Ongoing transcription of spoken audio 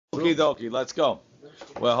Okie dokie, let's go.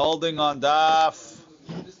 We're holding on Daf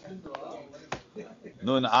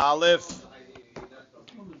Nun Aleph.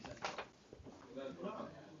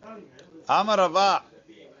 Amar Rava.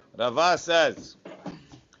 Rava says,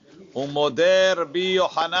 Umoder Rabbi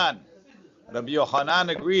Yochanan. Rabbi Yochanan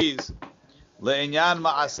agrees, Le'inyan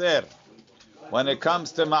Ma'aser. When it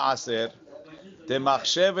comes to Ma'aser,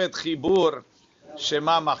 Temachshevet Chibur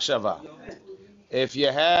Shema Machshava. If you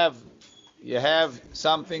have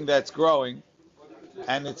something that's growing,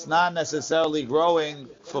 and it's not necessarily growing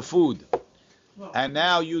for food, and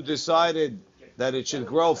now you decided that it should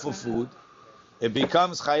grow for food, it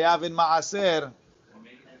becomes chayav in ma'aser,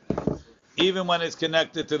 even when it's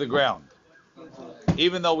connected to the ground.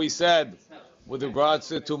 Even though we said, with regards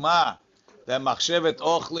to tumah, that machshevet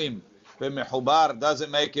ochlim b'mechubar doesn't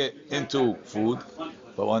make it into food,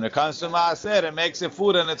 but when it comes to ma'aser, it makes it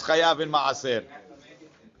food and it's chayav in ma'aser.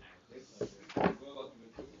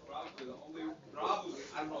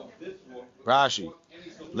 Rashi,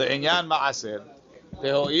 le'inyan ma'aser,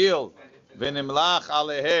 teho'il v'nimlach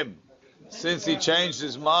alehem, since he changed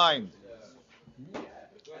his mind.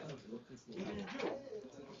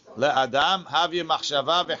 Le'adam havye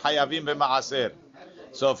machshava v'chayavim v'ma'aser.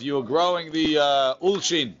 So if you were growing the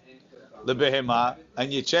ulshin, lebehema,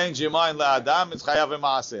 and you change your mind, le'adam, it's chayav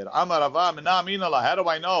v'ma'aser. Amar Rava, mina minala, how do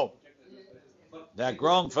I know that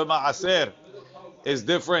growing for ma'aser is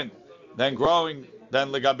different than growing than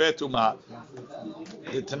legabe tumah?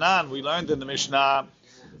 The Tanan, we learned in the Mishnah,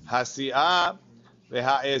 hasi'ah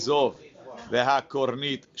v'ha'ezov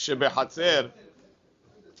v'ha'kornit shebehatzer,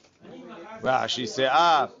 Rashi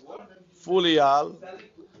se'ah fuliyal,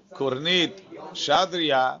 kornit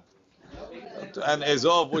shadriya, and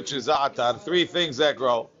ezov, which is za'atar, three things that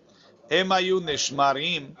grow. Emayu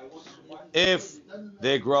nishmarim, if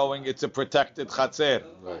they're growing, it's a protected chatzer,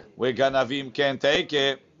 where ganavim can't take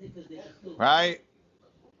it, right?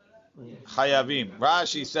 Chayavim.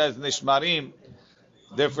 Rashi says nishmarim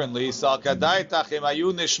differently. Salkadaitach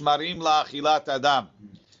emayu nishmarim la'achilat adam.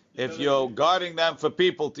 If you're guarding them for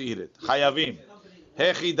people to eat it, chayavim.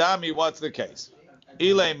 Hechidami, what's the case?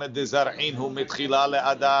 Ilay medizar'inhu mitchila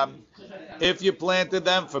le'adam. If you planted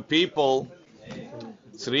them for people,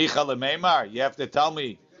 tzricha lemeimar. You have to tell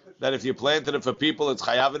me that if you planted it for people, it's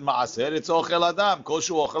chayavim ma'aser. It's ochel adam.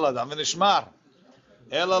 Koshu ochel adam v'nishmar.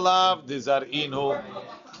 Elalav dizar'inhu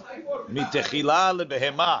mitechila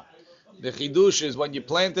lebehema. The chidush is when you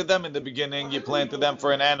planted them in the beginning, you planted them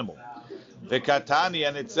for an animal. V'katani,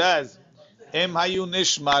 and it says, Em hayu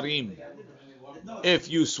nishmarim. If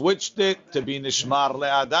you switched it to be nishmar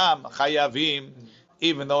le'adam, chayavim,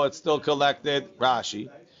 even though it's still collected, Rashi,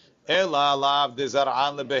 Ela lav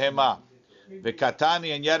dizar'an lebehema.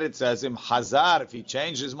 V'katani, and yet it says, Im hazar, if he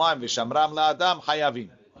changed his mind, v'shamram le'adam, chayavim.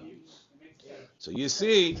 So you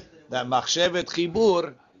see that machshevet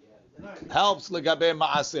chibur helps legabe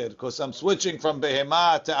ma'aser, because I'm switching from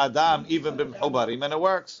behema to adam, even b'mchubarim, and it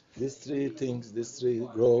works. These three things, these three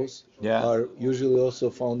grows, are usually also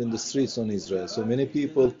found in the streets on Israel. So many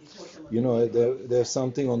people, there's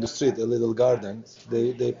something on the street, a little garden,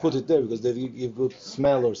 they put it there because they give good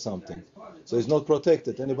smell or something. So it's not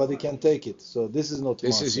protected. Anybody can take it. So this is not.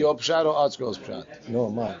 This is your pshat or Atzko's pshat? No,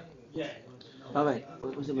 mine. All right.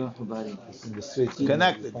 What's the body? In the streets.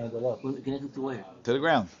 Connected. Connected to where? To the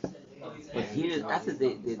ground. But here, after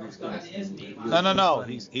they discuss. No.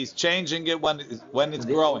 He's changing it when it's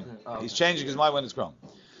growing. He's changing his mind when it's growing.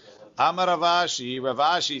 Amar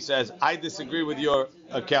Ravashi says, I disagree with your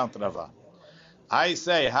account, Rava. I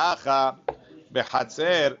say, Hacha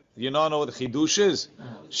behatzer, you don't know what the chidush is?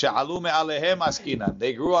 She'alu me'alehem askinan.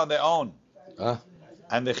 They grew on their own.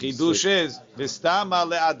 And the chidush is, Vistama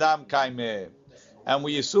le'adam kaimeh. And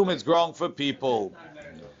we assume it's growing for people.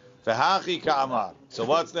 V'hachi ka'amar. So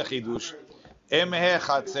what's the chidush? Emhe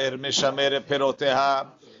chatzer mishamere peroteha.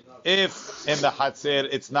 If in the chatzer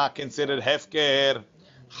it's not considered hefker,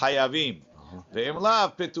 chayavim. Ve'im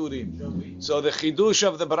lav peturim. So the chidush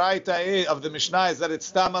of the Baraita of the Mishnah is that it's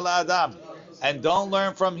stama la'adam. And don't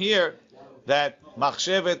learn from here that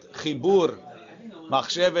machshevet chibur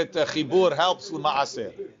helps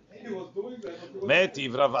l'ma'aser.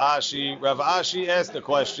 Metiv Rav Ashi asked the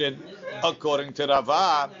question, according to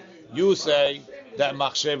Rava, you say that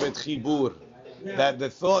machshevet chibur, that the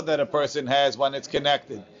thought that a person has when it's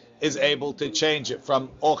connected is able to change it from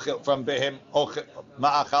ma'achal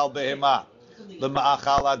behema the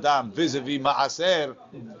ma'achal adam vis-a-vis ma'aser,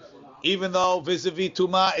 even though vis-a-vis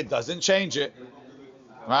tuma it doesn't change it,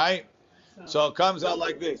 right? So it comes out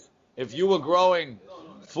like this: if you were growing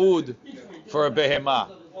food for a behema,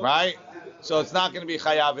 right? So it's not going to be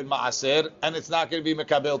chayav in ma'aser, and it's not going to be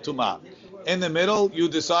mekabel tumah. in the middle, you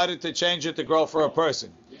decided to change it to grow for a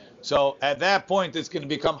person. So at that point, it's going to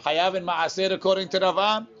become Hayav in Ma'aser according to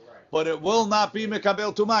Rava, but it will not be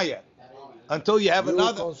Mekabel Tumah yet. Until you have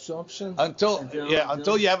another consumption? Until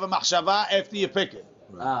you have a Machshava after you pick it.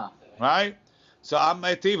 Right? So I'm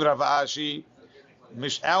Metiv Rav Ashi,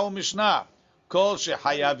 Mishnah. Kol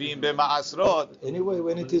Shehayavim B'Ma'asrot. Anyway,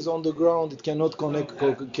 when it is on the ground, it cannot connect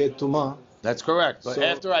Tumah. That's correct. But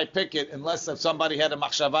after I pick it, unless if somebody had a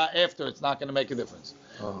machshava after, it's not going to make a difference.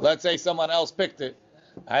 Let's say someone else picked it.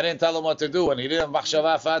 I didn't tell him what to do, and he didn't have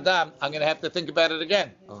machshava fa'adam. I'm going to have to think about it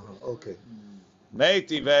again. Okay.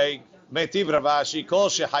 Metiv Rav Ashi kol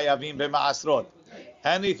shehayavim b'ma'asrot.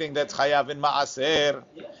 Anything that's chayav in ma'aser,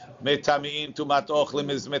 metami'im tumat ochlim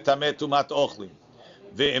is metameh tumat ochlim.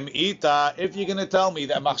 Ve'im'ita, if you're going to tell me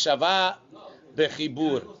that machshava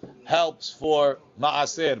bechibur helps for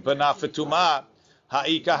ma'aser, but not for tumah,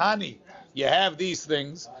 ha'ikahani. You have these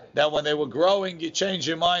things that when they were growing, you change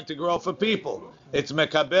your mind to grow for people. It's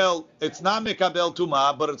mekabel. It's not mekabel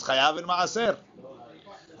tumah, but it's chayav in ma'aser.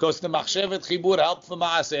 Because the machshevet chibur help for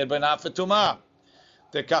ma'aser, but not for tumah.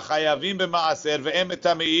 The kachayavim b'ma'aser ve'em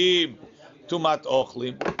etamiim tumat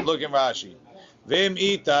ochlim. Look in Rashi. Ve'em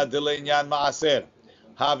ita delenyan ma'aser.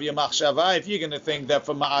 Have your machshava. If you're going to think that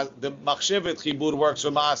for the machshevet chibur works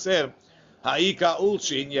for ma'aser, ha'ika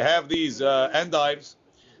ulshin, you have these endives.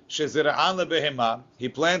 Shezira'an lebehema. He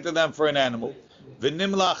planted them for an animal.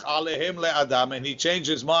 V'nimlach alehim le'adam, and he changed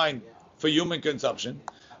his mind for human consumption.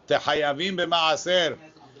 Tehayavim b'ma'aser.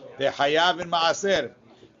 Tehayav in ma'aser.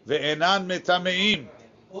 Ve'enan metameim.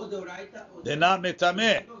 They're not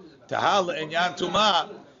metameh. Tehal le'enyan tumah.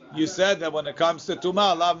 You said that when it comes to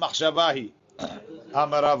tumah, lav machshavahi.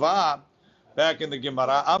 Amarava, back in the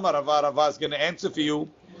Gemara, Amarava, Rava is going to answer for you.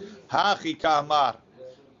 Hachi kamar,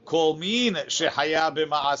 kol min shehaya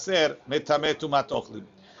b'ma'aser metameh tumat ochlim.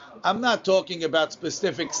 I'm not talking about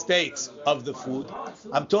specific states of the food.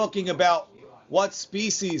 I'm talking about what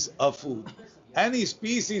species of food. Any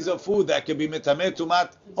species of food that can be metameh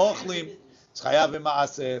tumat ochlim, it's chayav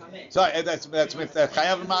b'ma'aser. Sorry, that's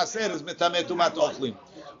chayav b'ma'aser is metameh tumat ochlim.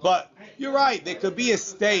 But you're right. There could be a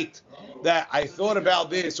state that I thought about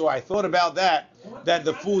this or I thought about that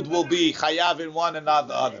the food will be chayav in one and not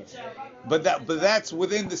the other. But that's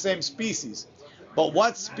within the same species. But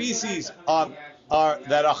what species are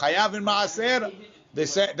that are chayav in ma'aser? They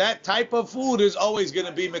say that type of food is always going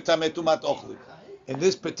to be metameh tumat ochlim. In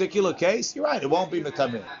this particular case, you're right. It won't be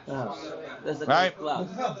metameh. Right?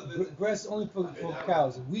 Grass only for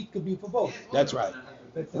cows. Wheat could be for both. That's right.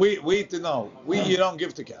 Wheat, no. Wheat you don't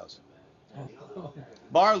give to cows.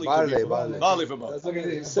 Barley for both.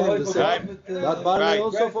 That's the same. But barley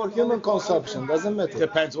also for human consumption. Doesn't matter.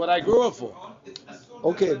 Depends what I grew it for.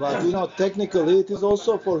 Okay, but technically it is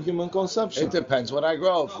also for human consumption. It depends what I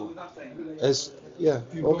grow it for.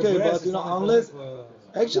 Okay, but unless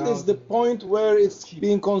actually it's the point where it's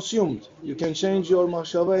being consumed. You can change your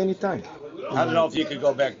machshava anytime. I don't know if you could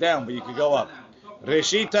go back down, but you could go up.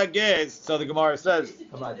 Reshita Gez, so the Gemara says,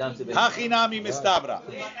 Hachinami mistabra.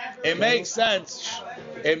 It makes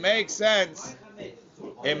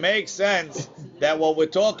sense that what we're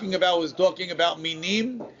talking about is talking about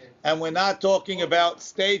minim, and we're not talking about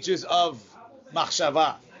stages of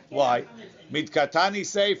machshava. Why? Midkatani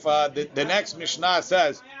Seifa, the next Mishnah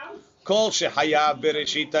says, Kol shehayav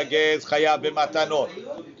bereshita gez chayav b'matanot.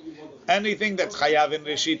 Anything that's chayav in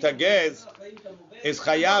reshita gez is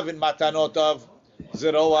chayav in matanot of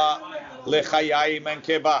Zeroa lechayayim and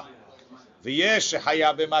keba. V'yesh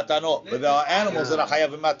chayav b'matanot. But there are animals that are chayav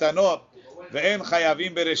b'matanot. Ve'en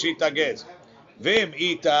chayavim bereshit hagez. V'im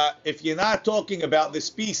ita. If you're not talking about the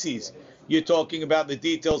species, you're talking about the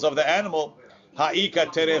details of the animal. Ha'ika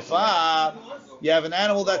terefa. You have an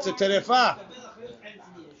animal that's a terefa.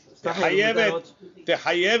 Techayevet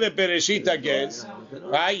bereshit hagez.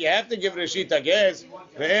 Right? You have to give reshit hagez.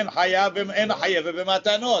 Ve'en chayav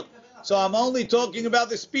b'matanot. So I'm only talking about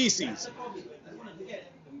the species.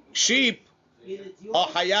 Sheep are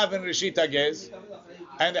chayav in reshit hagez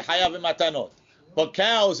and chayav in matanot. But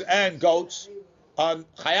cows and goats are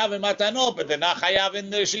chayav in matanot, but they're not chayav in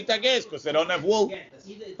reshit hagez because they don't have wool.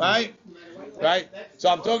 Right? So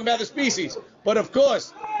I'm talking about the species. But of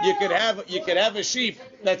course, you could have a sheep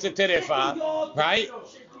that's a terefa, right?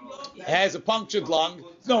 It has a punctured lung.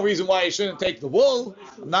 There's no reason why you shouldn't take the wool.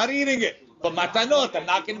 I'm not eating it. But matanot, I'm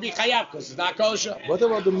not going to be chayav because it's not kosher. What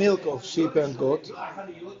about the milk of sheep and goat?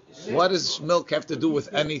 What does milk have to do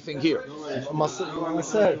with anything here? There's no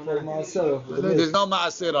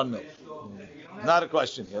ma'aser on milk. Not a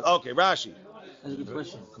question here. Okay, Rashi. That's a good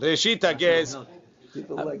question. Reshit hagez.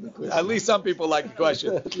 People like the question. At least some people like the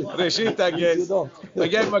question. Reshit You Agez. don't. I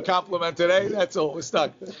gave him a compliment today. That's all. We're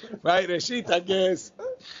stuck. Right? Reshit Agez.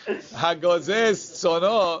 Hagozes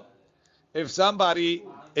sono. If somebody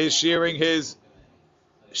is shearing his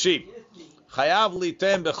sheep, chayav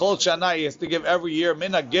litem bechol shana. He has to give every year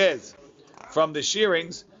min hagez from the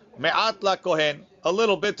shearings. Me'at la kohen. A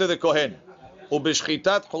little bit to the kohen.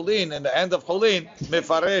 Ubishchitat chulin. In the end of chulin,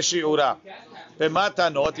 mefareh shiura.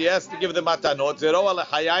 B'matanot, he has to give the matanot. Zero al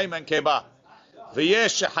hayayim and keba.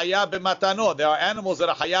 V'yesh shehaya b'matanot. There are animals that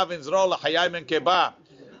are hayav in zero al hayayim and keba.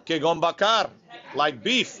 Kegon bakar, like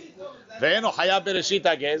beef. Ve'eno hayav b'reshit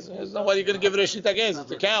hagez. There's no way you're going to give reshit hagez. It's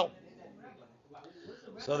a cow.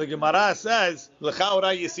 So the Gemara says,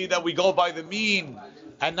 l'chaura, you see that we go by the mean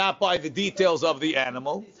and not by the details of the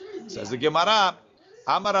animal. Says the Gemara,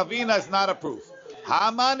 Amar Ravina is not a proof.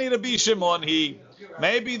 Ha'amani Rabbi Shimon,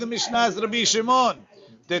 maybe the Mishnah is Rabbi Shimon.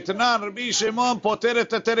 Tetnan Rabbi Shimon poteret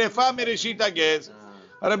terefa mireshit hagez.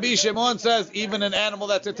 Rabbi Shimon says even an animal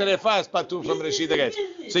that's a terefa is patur from reshit hagez.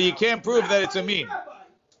 So you can't prove that it's a mean.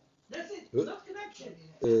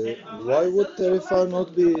 Why would terefa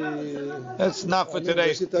not be? That's not for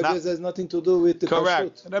today. Reshit hagez has nothing to do with the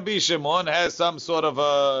correct. kashrut. Rabbi Shimon has some sort of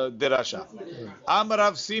a dirasha. Amar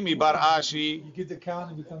Rav Simi bar Ashi. You get the cow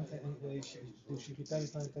and it becomes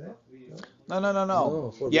No.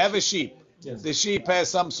 No, You have a sheep. Yes. The sheep has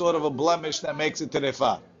some sort of a blemish that makes it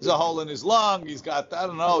terefa. There's a hole in his lung. He's got, I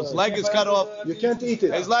don't know, his leg is cut off. You can't eat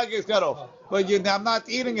it. His leg is cut off. But I'm not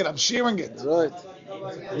eating it. I'm shearing it. Right.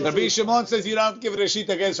 Rabbi Shimon says you don't have to give reshit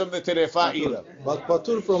hagez from the terefa either. But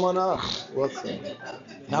patur from anah. What's that?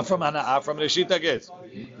 Not from hana'ah, from reshit hagez.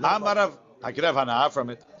 Amarav, I could have hana'ah from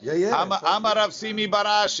it. Yeah. Amarav Simi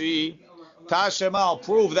Barashi. Tashema, I'll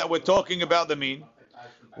prove that we're talking about the mean.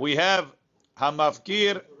 We have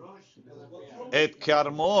hamafkir et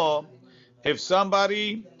karmo. If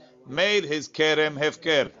somebody made his kerem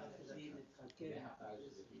hefker.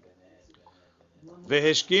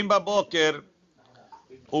 Veheshkim baboker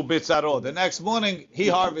ubitzaro. The next morning he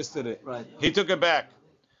harvested it. Right. He took it back.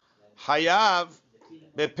 Hayav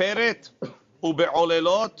beperet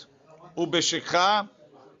ubeolelot ubeshikha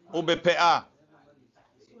ubepeah.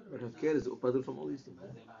 But Hefker is upadur from all these things.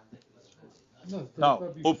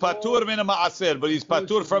 No, upatur min ma'aser, but he's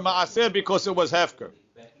patur from ma'aser because it was hefker.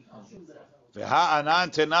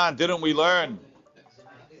 V'ha'anan tenan, didn't we learn?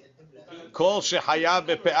 Kol shehayav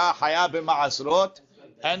bepe'ah, hayav b'ma'asrot.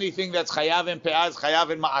 Anything that's chayav in pe'ah is chayav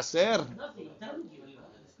in ma'aser.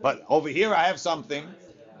 But over here I have something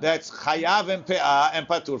that's chayav in pe'ah and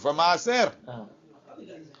patur from ma'aser.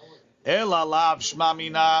 Ela lav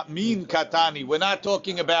shmamina min katani. We're not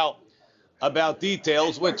talking about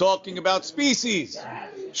details. We're talking about species.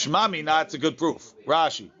 Shmamina, it's a good proof.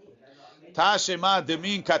 Rashi. Tashema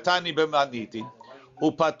demin katani b'maniti.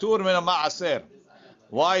 Upatur min ma'aser.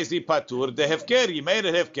 Why is he patur? The hefker, he made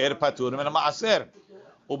a hefker, patur min ma'aser.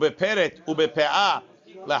 Ubeperet, ubepe'ah,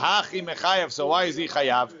 lahachi mechayev. So why is he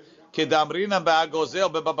chayav? Kedamrina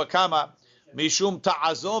ba'agozel bebabakama. Mishum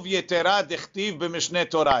ta'azov yetera dechtiv b'mishneh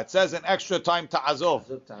Torah. It says an extra time ta'azov.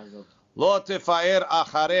 Lo tefaer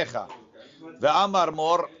acharecha. Ve'amar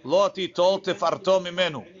mor lo titol tefarto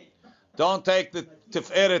mimenu. Don't take the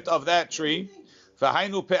tiferet of that tree.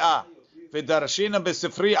 Ve'hainu pe'ah. Ve'darshina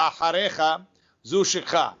b'sifri acharecha zu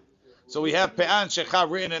shekha. So we have pe'ah and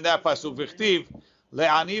shekha written in that pasuk. V'chtiv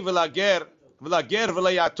le'ani v'lager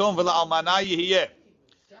v'leyatom v'le'almana yihiyeh.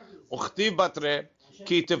 Uchtiv batre.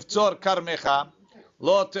 כי תבצור כרמך,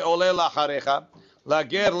 לא תעולה לאחריך,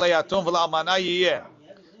 לגר ליתום ולאלמנה יהיה,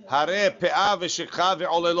 הרי פאה ושכחה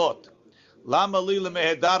ועוללות. למה לי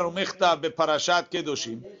למהדר ומכתב בפרשת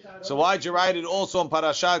קדושים? So why'd you write it also in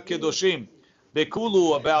Parashat Kedoshim?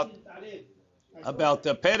 Bekulu about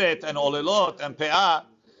the peret and olelot and peah,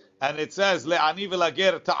 and it says le'ani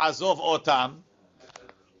v'lager ta'azov otam,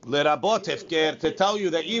 lerabot hefker, to tell you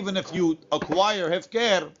that even if you acquire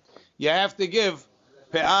hefker, you have to give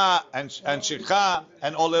pe'ah and shikha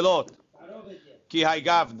and olelot. Ki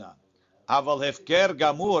haygavna. Aval hefker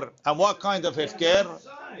gamur. And what kind of hefker?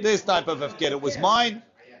 This type of hefker. It was mine,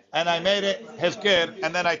 and I made it hefker,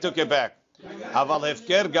 and then I took it back. Aval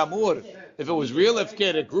hefker gamur. If it was real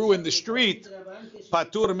hefker, it grew in the street.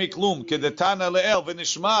 Patur miklum. Kedetana le'el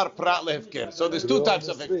v'nishmar prat lehefker. So there's two types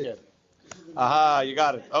of hefker. Aha, you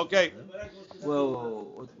got it. Okay.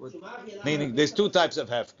 Well, what? Meaning, there's two types of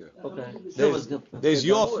hefker. Okay. There's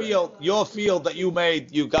your field that you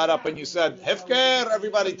made. You got up and you said hefker,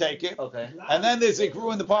 everybody take it. Okay. And then there's it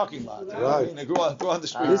grew in the parking lot. Right. They grew on the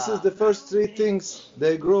street. This is the first three things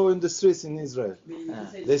they grow in the streets in Israel.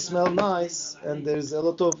 They smell nice, and there's a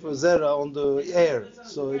lot of zera on the air,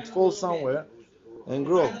 so it falls somewhere. and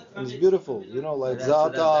grow. It's beautiful, you know, like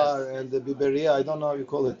za'atar and the biberia. I don't know how you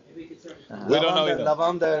call it. We don't know either.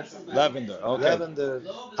 Lavender. Lavender. Okay. Lavender.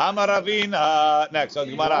 Amaravin. Next on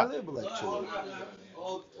Gemara. Valuable, actually.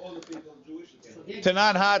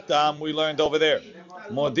 Tanan Hatam. We learned over there.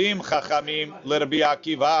 Modim Chachamim l'Rabbi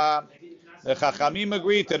Akiva. The Chachamim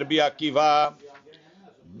agree to Rabbi Akiva.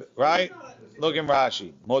 Right? Look in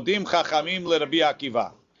Rashi. Modim Chachamim l'Rabbi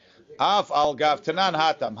Akiva. Af al gav Tanan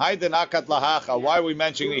Hatam. Hayden akat lahacha. Why are we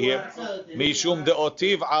mentioning it here? Mishum de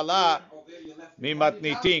otiv ala mi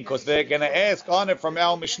matnitin. Because they're going to ask on it from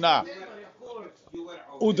our Mishnah.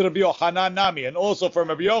 Ud Rabbi Yochanan nami. And also from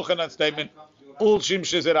Rabbi Yochanan's statement. Ul shim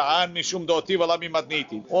shezira'an mishum de otiv ala mi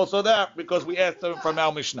matnitin. Also that because we asked them from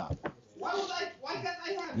our Mishnah.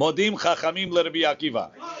 Modim Chachamim l'Rabbi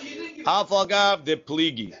Akiva. Af al gav de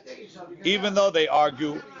pligi. Even though they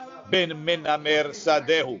argue ben minamer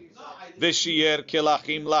sadehu. V'shiyer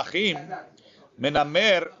kilachim lachim.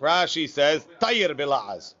 Minamer, Rashi says, tayir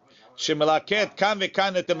bela'az. Shemelaket kan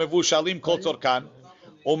v'kan et mevushalim kol tzorkan.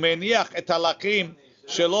 Umeniach et halachim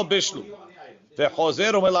shelo bishlu.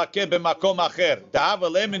 V'chozer umelaket b'makom acher. Da'av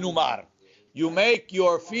alem minumar. You make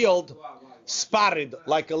your field spotted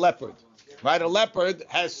like a leopard. Right? A leopard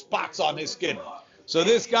has spots on his skin. So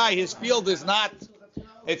this guy, his field is not,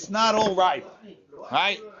 it's not all ripe.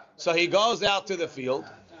 Right? So he goes out to the field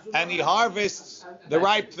and he harvests the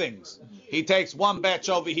ripe things. He takes one batch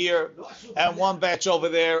over here and one batch over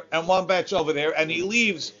there and one batch over there, and he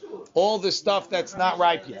leaves all the stuff that's not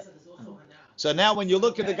ripe yet. So now when you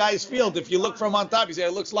look at the guy's field, if you look from on top, you say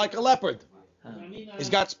it looks like a leopard. He's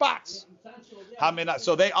got spots.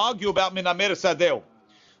 So they argue about minamer sadeu.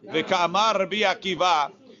 V'ka'amar Rabbi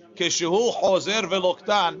Akiva, keshehu chozer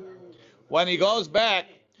veloktan, when he goes back,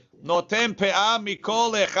 notem pe'ah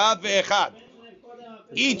mikol echad ve'echad.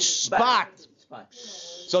 Each spot.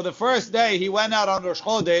 So the first day he went out on Rosh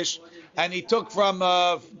Chodesh and he took him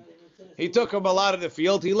a lot of the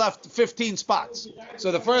field. He left 15 spots.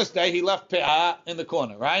 So the first day he left pe'ah in the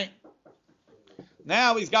corner, right?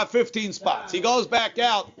 Now he's got 15 spots. He goes back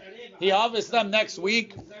out. He harvests them next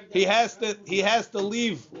week. He has to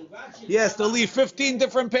leave 15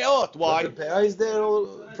 different pe'ot. Why? But the pe'ah is there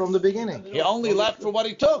from the beginning. He only left for what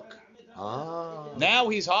he took. Ah. Now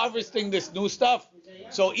he's harvesting this new stuff.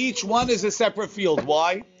 So each one is a separate field.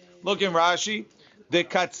 Why? Look in Rashi. The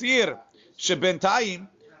katzir shebentayim,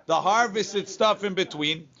 the harvested stuff in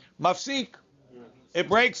between, mafsik. It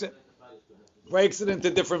breaks it. Breaks it into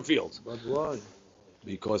different fields. But why?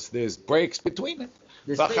 Because there's breaks between it.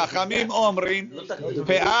 V'chachamim omrim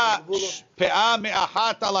pe'ah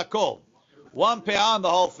me'achat alakol. One pe'ah on the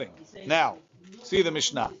whole thing. Now, see the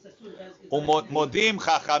Mishnah. Umodim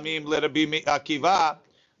chachamim l'Rabbi Akiva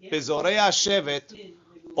bezorei shevet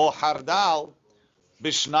o hardal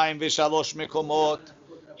b'shnayim v'shalosh mekomot.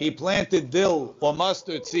 He planted dill or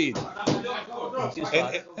mustard seed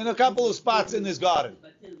in a couple of spots in his garden,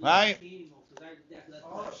 right?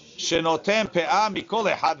 Shenotem pe'ah mikol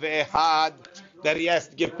echad ve'echad, that he has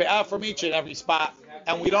to give pe'ah from each and every spot,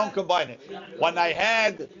 and we don't combine it. When I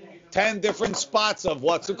had 10 different spots of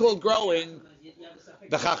what's it called growing,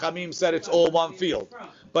 the Chachamim said it's all one field.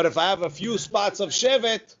 But if I have a few spots of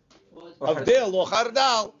shevet, of dill or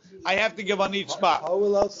chardal, I have to give on each spot. How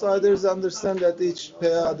will outsiders understand that each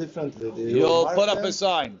pe'ah differently? You'll put up a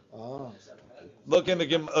sign. Ah. Look in the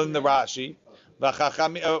Rashi.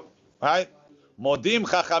 Right? Modim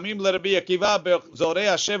chachamim l'Rabbi Akiva be'zorei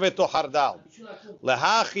shevet o hardal.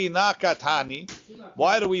 Lehachi nakatani.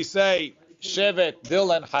 Why do we say shevet,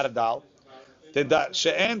 dill, and hardal?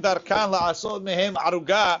 She'en darkan la'asod mehem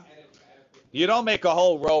aruga. You don't make a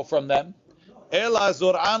whole row from them. Ela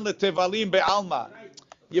zor'an letevalim be'alma.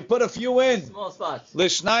 You put a few in. Small spots.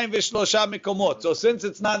 L'shnayim v'shlosha mikomot. So since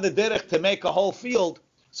it's not in the derech to make a whole field,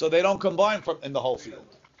 so they don't combine from in the whole field.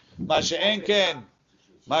 Masha'en ken,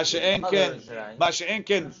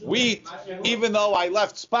 wheat, even though I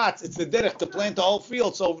left spots, it's the derech to plant the whole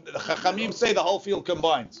field, so the Chachamim say the whole field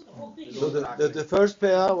combines. So the first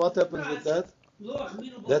pe'ah, what happens with that?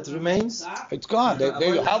 That remains? It's gone.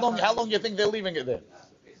 How long do you think they're leaving it there?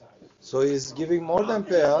 So he's giving more than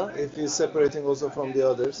pe'ah if he's separating also from the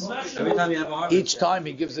others. Every time you have a harvest. Each time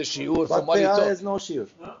he gives a shiur But from what he pe'ah took. has no shiur.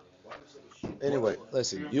 Anyway.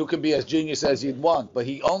 Listen, you can be as genius as you'd want, but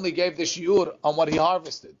he only gave the shiur on what he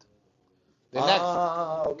harvested.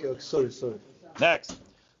 Okay. Sorry. Next.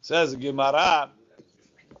 Says Gemara.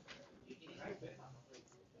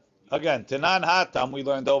 Again, Tenan Hatam, we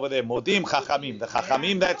learned over there. Modim Chachamim. The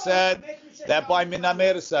Chachamim that said that by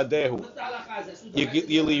Minamer Sadehu,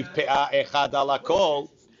 you leave Pe'ah Echad Alakol,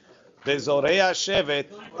 Bezorei Shevet,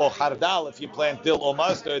 or Hardal, if you plant dill or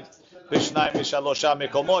mustard, בשניים ושלושה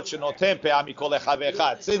מקומות שנותן פאה מכל אחד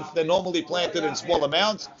ואחד. Since they're normally planted in small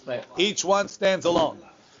amounts, each one stands alone.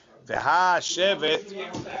 והשבט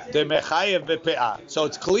דמחייב בפאה. So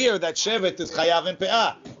it's clear that shevet is chayav in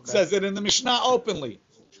פאה. It says it in the Mishnah openly.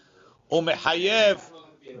 ומחייב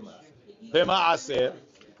במעשר,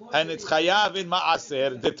 and it's chayav in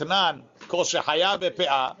מעשר, דתנן, כל שחייב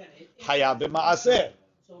בפאה, חייב במעשר.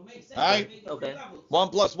 Right? Okay. 1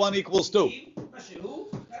 plus 1 equals 2.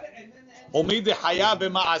 ומי דחייב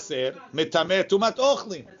במעשר, מטמא טומאת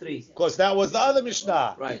אוכלים. 3. Because that was the other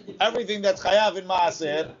Mishnah. Right. Everything that's chayav in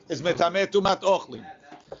maaser is metameh tumat ochlim.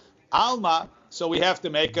 Alma, so we have to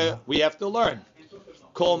learn.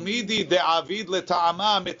 Kol midi de'avid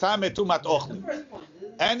leta'ama metameh tumat ochlim.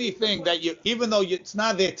 Anything that even though it's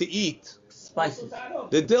not there to eat, Spices.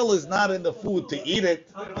 the dill is not in the food to eat it.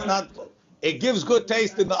 It's not. It gives good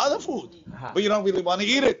taste in the other food, but you don't really want to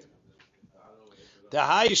eat it.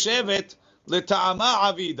 Tehai shevet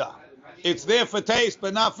leta'ama avida. It's there for taste,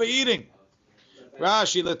 but not for eating.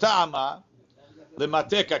 Rashi leta'ama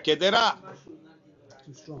lemateka kedera.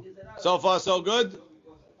 So far, so good.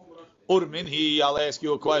 Urminhi, I'll ask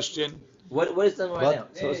you a question. What is done right now?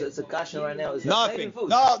 So it's a kasha right now. Is Nothing. Food?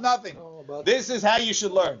 No, nothing. This is how you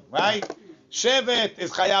should learn, right? Shevet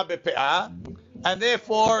is chayav bepe'ah, and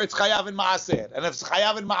therefore it's chayav in maaser. And if it's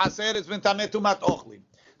chayav in maaser, it's metameh tumat ochlim.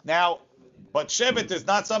 Now, but shevet is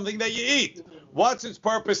not something that you eat. What's its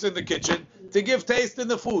purpose in the kitchen? To give taste in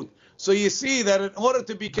the food. So you see that in order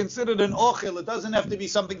to be considered an ochel, it doesn't have to be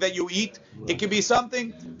something that you eat. It can be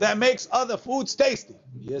something that makes other foods tasty.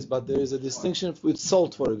 Yes, but there is a distinction with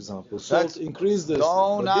salt, for example. Salt increases this,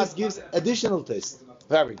 but this gives additional taste.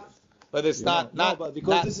 Very good. But it's not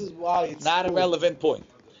this is why it's not a relevant point.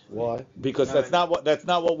 Why? Because that's not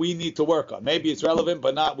what we need to work on. Maybe it's relevant,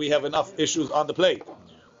 but not. We have enough issues on the plate.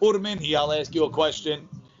 Urminhi, I'll ask you a question.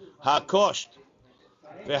 Hakosht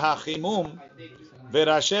v'hachimum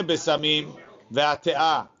v'rashe besamim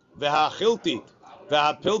v'ate'ah v'hachiltit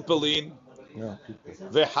v'hapilpelin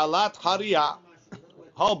v'halat haria.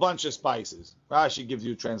 Whole bunch of spices. Rashi gives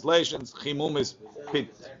you translations. Chimum is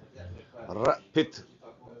pit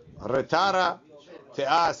retara,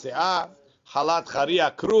 te'ah se'ah, halat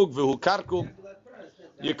haria krug v'hu karkum.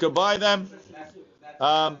 You could buy them.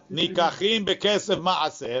 Nikachim bekesef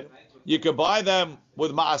ma'aser. You could buy them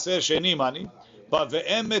with ma'aser sheni money, but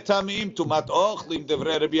ve'em metamim tumat ochlim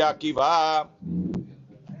devrei Rabbi Akiva.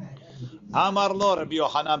 Amar lo Rabbi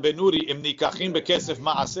Yochanan ben Nuri im nikachim bekesef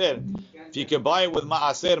ma'aser. If you can buy it with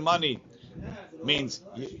ma'aser money, means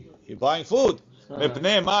you're buying food.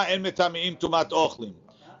 Mepnei ma en metamim tumat ochlim.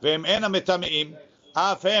 Ve'em ena metamim,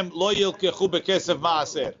 af hem lo yilkechu bekesef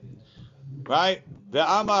ma'aser. Right?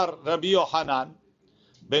 Ve'amar Rabbi Yochanan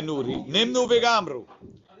ben Nuri, nimnu v'gamru.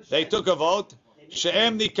 They took a vote.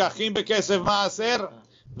 She'em nikachim bekesef ma'aser,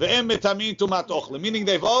 ve'em metamim tumat ochlim. Meaning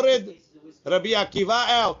they voted Rabbi Akiva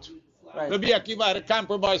out. Right. Rabbi Akiva had a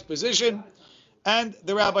compromised position, and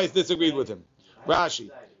the rabbis disagreed with him. Rashi,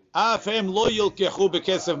 afem lo yilkechu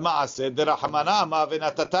bekesef ma'aser, derachmana ma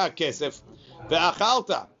v'natata kesef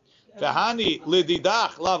ve'achalta v'hani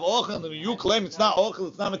lididach lav ochel. You claim it's not ochel,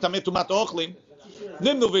 it's not metameh tumat ochlim.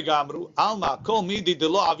 Nimnu v'gamru alma kol midi de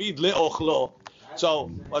lo avid leochlo. So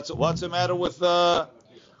what's the matter with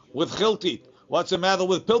chiltit? What's the matter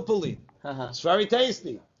with pilpulin? It's very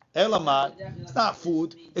tasty. Elamad, it's not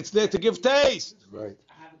food. It's there to give taste. Right.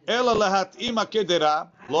 Ela lahatim kedera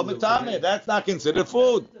lo metame. That's not considered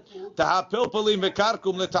food. Taha pilpulin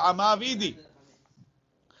v'karkum leta'ama avidi.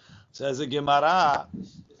 Says the Gemara.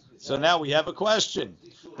 So now we have a question.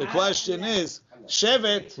 The question is,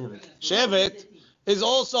 shevet is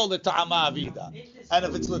also leta'ama avida. And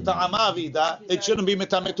if it's leta'ama avida, it shouldn't be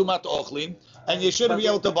metameh tumat ochlin, and you shouldn't be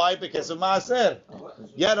able to buy it because of maaser.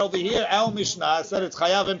 Yet over here, our Mishnah said it's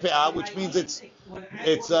chayav in pe'ah, which means it's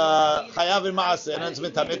chayav in maaser, and it's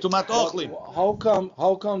metameh tumat ochlin.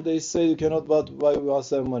 How come they say you cannot buy with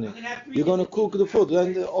maaser money? You're going to cook the food,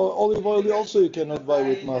 and the olive oil also you cannot buy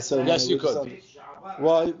with maaser money. Yes, you could.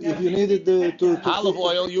 Why? If you needed to olive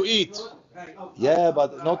oil, you eat. Yeah,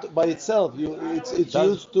 but not by itself. It's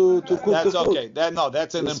used to cook that's the food. Okay.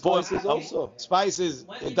 That's an the important. Spices also. Spices,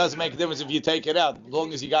 it doesn't make a difference if you take it out, as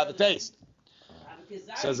long as you got the taste.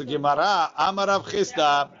 Says the Gemara, Amar Rav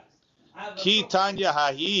Chisda, Ki Tanya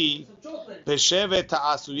Hahi, Beshevet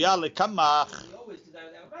Ta'asuya Lekamach.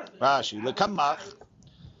 Rashi, Lekamach.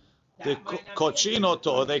 They kochin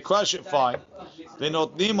oto, they crush it fine. They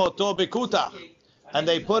notnim oto bekutach, and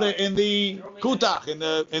they put it in the kutach, in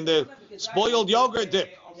the spoiled yogurt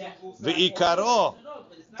dip. The ikaro,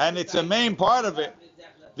 and it's a main part of it.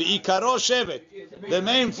 The ikaro shevet, the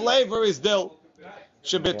main flavor is dill.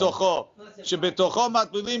 shebetocho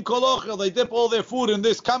matbilim kol ochel. They dip all their food in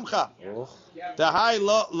this kamcha. The high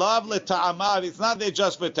love leta'amav. It's not there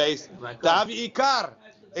just for taste. Ta'av ikar.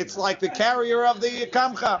 It's like the carrier of the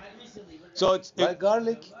kamcha. So it's like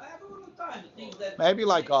garlic. Maybe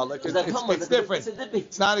like garlic. It's different.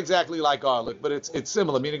 It's not exactly like garlic, but it's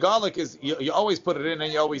similar. Meaning garlic is you always put it in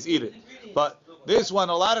and you always eat it. But this one,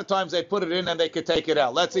 a lot of times they put it in and they could take it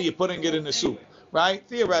out. Let's say you're putting it in the soup, right?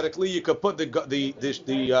 Theoretically, you could put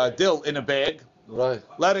the dill in a bag, right?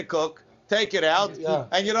 Let it cook, take it out,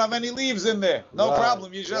 and you don't have any leaves in there. No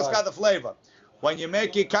problem. You just got the flavor. When you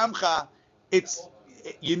make your kamcha,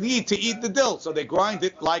 you need to eat the dill, so they grind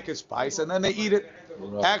it like a spice and then they eat it.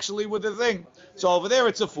 Actually with the thing. So over there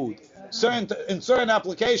it's a food. In certain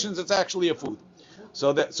applications it's actually a food.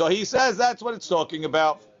 So he says that's what it's talking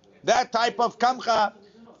about. That type of kamcha,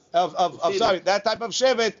 that type of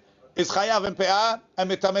shevet is chayav and pe'ah and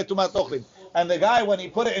metameh tumat ochlim. And the guy, when he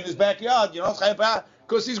put it in his backyard, it's chayav pe'ah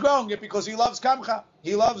because he's growing it, because he loves kamcha.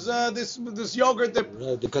 He loves this yogurt dip.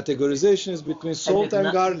 Right. The categorization is between salt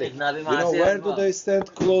and garlic. Where do they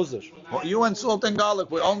stand closer? Well, you and salt and garlic,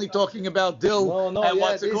 we're only talking about dill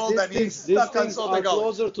what's it called? And he's stuck on salt and garlic.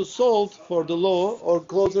 Closer to salt for the law or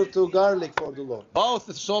closer to garlic for the law? Both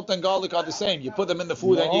the salt and garlic are the same. You put them in the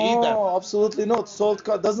food and you eat them. No, absolutely not. Salt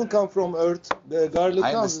doesn't come from earth. The garlic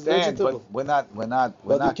comes. I understand, but we're not.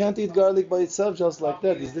 But you can't eat garlic by itself just like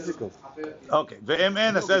that. It's difficult. Okay.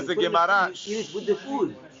 Ve'emen says the Gemara. Eat it with the food.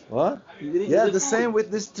 What? Yeah, the same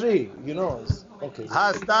with this tree. Okay.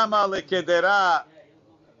 Hastama lekedera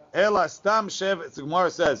ela stam shevet. The Gemara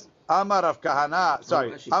says, Amar Rav Kahana.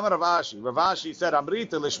 Sorry, Amar Rav Ashi. Rav Ashi said,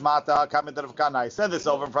 Amrita lishmata kamed Rav Kahana. I said this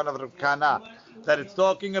over in front of Rav Kahana, that it's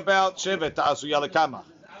talking about shevet ta'asuya lekama.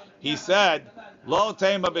 He said, Lo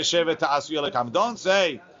tema b'shevet ta'asuya lekama. Don't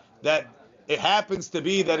say that it happens to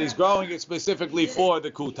be that he's growing it specifically for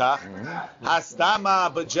the kutach.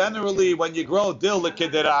 Hastama, but generally when you grow dill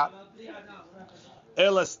lekedera,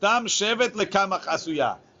 elastam shevet lekamach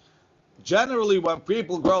asuya. Generally when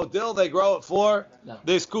people grow dill, they grow it for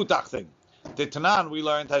this kutach thing. Titanan, we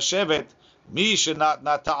learned hashevet mi shenat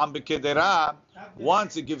nata'am bekedera.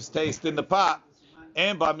 Once it gives taste in the pot,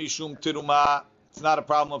 and ba mishum tiruma, it's not a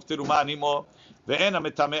problem of tiruma anymore. Ve'ena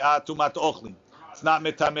metame'a tumat ochlim. It's not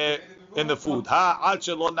metameh in the food.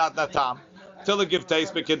 Till it give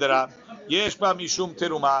taste bekedera. Yesh ba mishum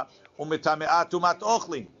teruma umetame'at tumat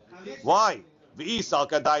ochlim. Why? V'isal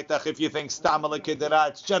kadaitach. If you think stam lekedera,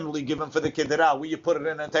 it's generally given for the kedera. Where you put it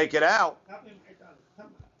in and take it out.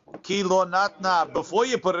 Kilo natna. Before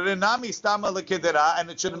you put it in, nami stam lekedera, and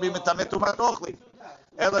it shouldn't be metameh tumat ochlim.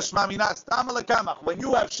 Elashma minat stam lekamach. When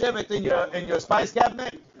you have shevet in your spice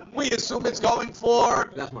cabinet, we assume it's going for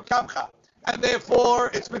kamcha. And therefore,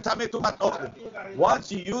 it's metameh tumat ochlim.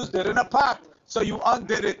 Once you used it in a pot, so you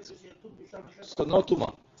undid it. So no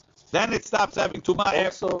tuma. Then it stops having tuma.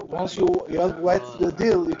 Also, once you have wet the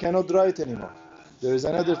dill, you cannot dry it anymore. There is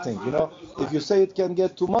another thing. If you say it can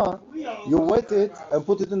get tuma, you wet it and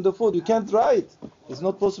put it in the food. You can't dry it. It's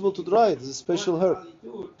not possible to dry it. It's a special herb.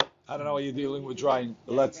 I don't know what you're dealing with drying.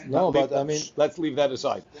 Let's leave that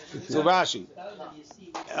aside. So Rashi.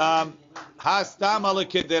 Hastam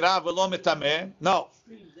lekedera v'lo metameh. No.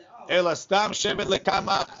 Ela stam shevet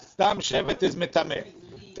lekama. Stam shevet is metameh.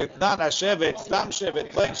 Tetnan hashevet, stam shevet,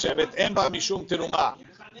 plain shevet, en ba mishum teruma.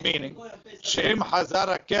 Meaning, shem hazar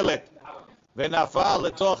hakelet v'nafal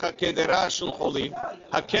letoch hakedera shel cholim.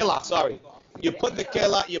 Hakela, sorry. You put the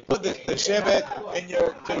kela, you put the shevet in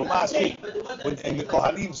your teruma seat, in the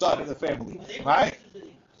kohanim side of the family, right?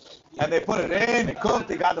 And they put it in, it cooked,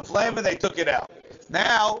 they got the flavor, they took it out.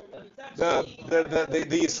 Now, the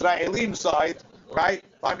Israelim side, right?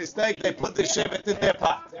 By mistake, they put the shevet in their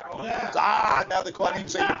pot. Now the Kohanim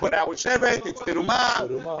say you put our shevet, it's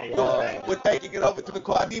teruma. We're taking it over to the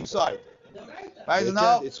Kohanim side. Right?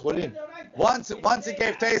 No, it's cholim. Once it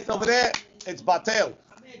gave taste over there, it's batel.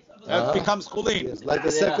 It becomes chulin. Yes, like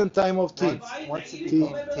the second time of tea. Once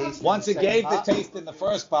it gave the taste in the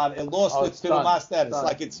first pot, it lost its teruma status.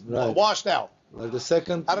 Like it's washed out. Like the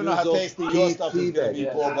second. I don't know how tasty your stuff is going to be,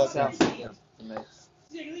 Paul, but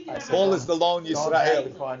Paul is the lone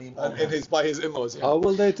Yisrael by his in-laws. How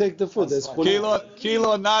will they take the food?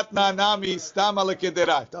 Kilo natna nami stama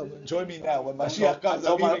lekedera. Join me now when Mashiach comes.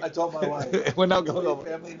 I told my wife. We're not going over.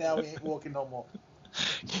 Family now, we ain't walking no more.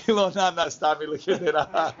 Kilo natna stami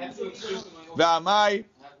lekedera. V'amai.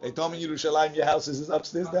 They told me in Yerushalayim your house is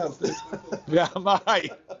upstairs, downstairs. V'amai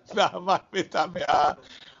mitamea.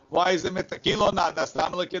 Why is it mitamea? Kilo natna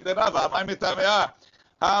stami lekedera. V'amai mitamea.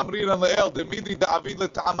 If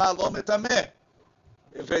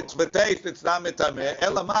it's for taste, it's not metameh.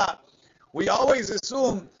 Elama, we always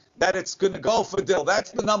assume that it's going to go for dill.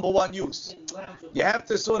 That's the number one use. You have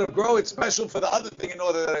to sort of grow it special for the other thing in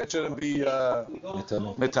order that it shouldn't be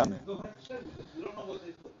metame.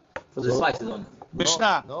 For the spices on.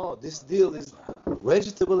 Mishnah. No, this dill is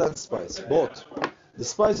vegetable and spice, both. The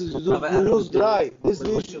spices you use dry. This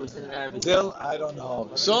Dill, I don't know.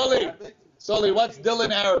 Soli, what's dill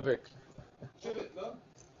in Arabic?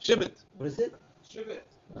 Shibit. What is it?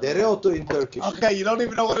 Dereoto in Turkish. Okay, you don't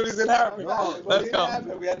even know what it is in Arabic. Let's go.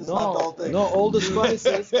 No, all the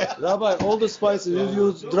spices, Rabbi, all the spices you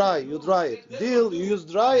use dry. You dry it. Dill, you use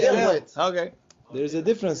dry and wet. Okay. There is a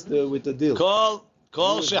difference with the dill. Kol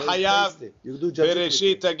shechayav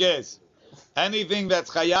bereshit hagez. Anything that's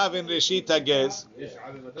chayav in reshit hagez,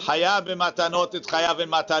 chayav b'matanot, it's chayav in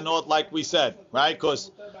matanot, like we said, right?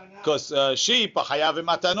 Because sheep are chayav in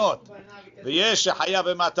matanot. V'yesh chayav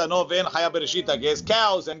in matanot ve'en chayav bereshit hagez.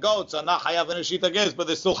 Cows and goats are not chayav in reshit hagez, but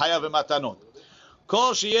they're still chayav in matanot.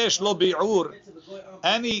 Kol sheyesh lo bi'ur,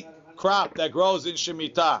 any crop that grows in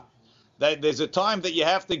shemitah, that there's a time that you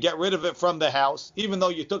have to get rid of it from the house, even though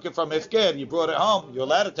you took it from Ifkir, you brought it home, you're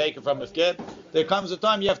allowed to take it from Ifkir, there comes a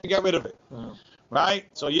time you have to get rid of it. Right?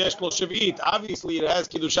 So yesh lo shvi'it, obviously it has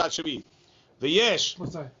kiddushat shvi'it. The yesh,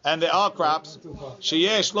 and there are crops,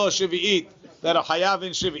 sheyesh lo shvi'it, that are hayav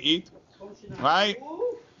in shvi'it, right?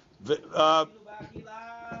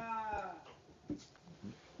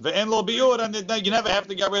 Ve'en lo bi'ur, and you never have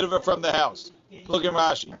to get rid of it from the house. Look at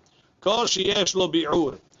Rashi. Kol sheyesh lo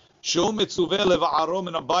bi'ur. That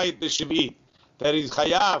he's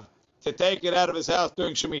chayav to take it out of his house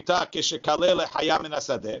during Shemitah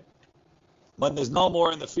when there's no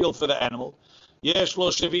more in the field for the animal. Yesh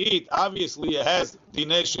lo shevi'it, obviously it has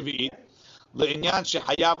dinei shevi'it. Le'inyan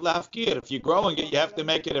shechayav la'afkir. If you're growing it, you have to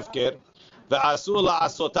make it afkir. Ve'asur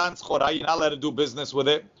la'asotan tzchora, you're not allowed to do business with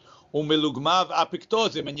it. U'melugmav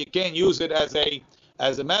apiktozim, and you can't use it as a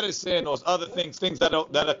medicine or other things that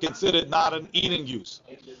are considered not an eating use.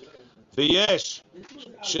 V'yesh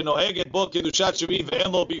shenoeget bo kedushat shvi'it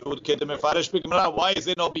ve'en lo bi'ur kedemefarish b'gemara. Why is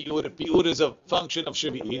there no bi'ur? If bi'ur is a function of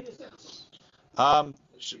shvi'it,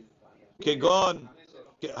 kegon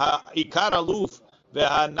ikar aluf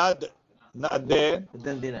ve'hanad nadeh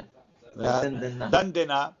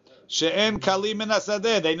dandena she'en kalim min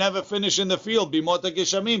hasadeh. They never finish in the field bimot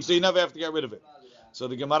geshamim, so you never have to get rid of it. So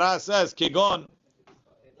the Gemara says kegon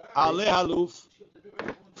ale haluf.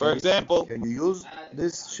 For example, can you use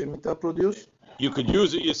this Shemitah produce? You could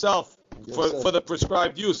use it yourself for the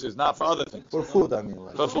prescribed uses, not for other things. For food, I mean.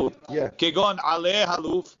 Like. For food. Yeah. Kegon ale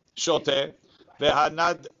haluf shote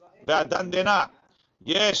ve'hanad ve'adandena.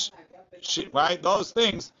 Yes, right? Those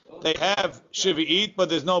things they have shvi'it, but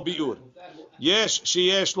there's no bi'ur. Yes,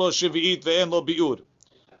 sheyesh lo shvi'it ve'en lo bi'ur.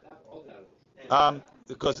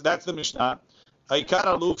 Because that's the Mishnah. Ikar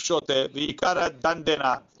aluf shote ve'ikar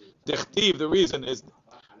dandena. The reason is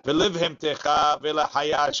ולבהם תכה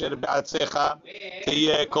ולחיה אשר בעצך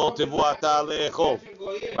תהיה כל תבואתה לאכול.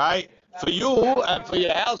 Right? For you and for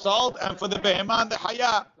your household and for the behemah and the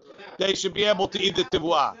chaya, they should be able to eat the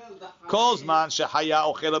tevuah. כל זמן שחיה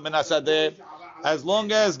אוכלת מן השדה, as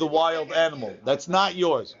long as the wild animal, that's not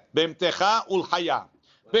yours. בהמתך ולחיה.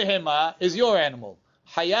 Behemah is your animal.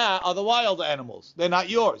 Chaya are the wild animals. They're not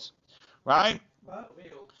yours. Right?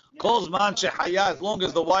 כל זמן שחיה, as long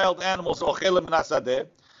as the wild animals אוכלת מן השדה,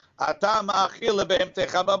 you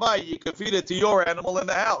can feed it to your animal in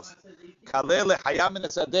the house.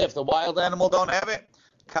 If the wild animal don't have it,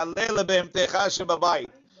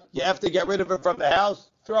 you have to get rid of it from the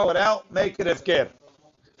house, throw it out, make it ifkir.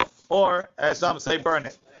 Or, as some say, burn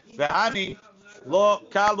it. They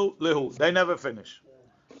never finish.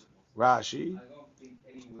 Rashi.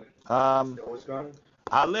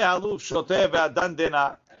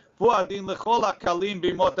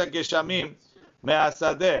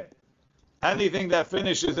 Anything that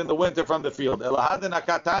finishes in the winter from the field. The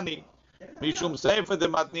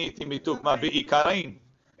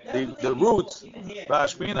roots,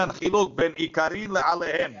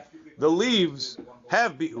 the leaves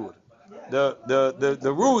have bi'ur.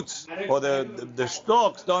 The roots or the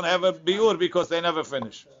stalks don't have a bi'ur because they never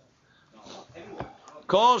finish.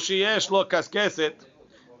 Kol sheyesh lo kaskeset,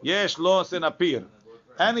 yesh lo senapir.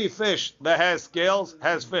 Any fish that has scales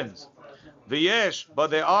has fins. V'yesh, but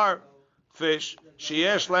there are fish,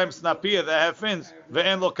 sheyesh lahem snapir, that have fins,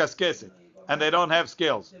 ve'en lo kaskeset, and they don't have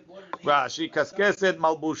scales. Rashi, kaskeset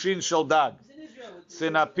malbushin shel dag.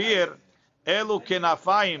 Snapir, elu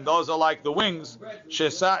kenafayim, those are like the wings,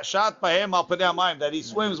 sheshat bahem al pnei hamayim, that he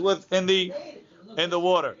swims with in the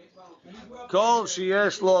water. Kol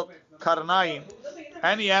sheyesh lo karnayim,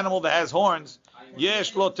 any animal that has horns,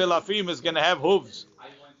 yesh lo telafim, is going to have hooves.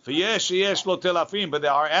 V'yesh lo telafim, but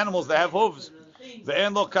there are animals that have hooves.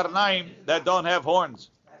 Ve'en lo karnaim, that don't have horns.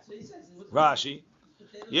 Rashi,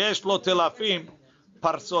 yesh lo telafim,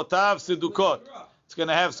 parsotav sidukot. It's going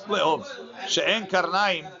to have split hooves. She'en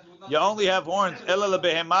karnaim, you only have horns. Ela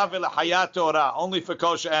lebehema ve'lehayat torah, only for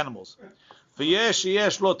kosher animals.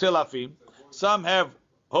 V'yesh lo telafim, some have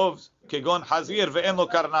hooves. Kegon hazir ve'en lo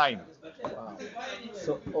karnaim. Wow.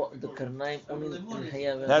 So the karnaim only in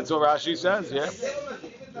Hayav. That's what Rashi says. Yeah.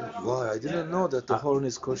 Wow, I didn't know that the horn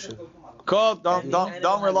is kosher.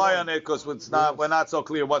 Don't rely on it because it's not. We're not so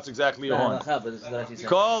clear what's exactly a horn.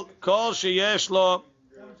 Kol sheyesh lo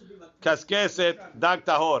kaskeset dag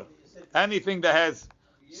tahor. Anything that has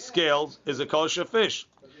scales is a kosher fish.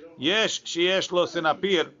 Yesh sheyesh lo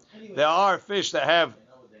sinapir. There are fish that have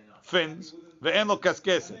fins. Ve'en lo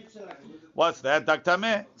kaskeset. What's that? Dag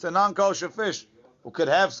tameh. It's a non-kosher fish who could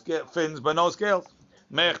have fins but no scales.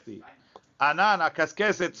 Mechti. Anan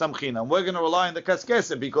kaskeset samchina. We're going to rely on the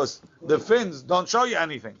kaskeset because the fins don't show you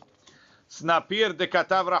anything. Snapir de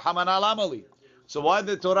katav rahamana lamali. So why did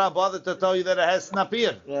the Torah bother to tell you that it has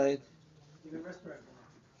snapir? Right.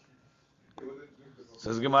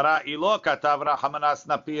 Says Gemara, ilo katav rahamana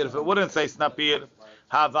snapir. If it wouldn't say snapir,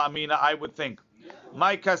 hava amina, I would think.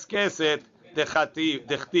 My kaskeset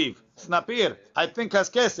dechtiv. Snapir. I think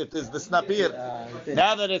kaskeset is the snapir.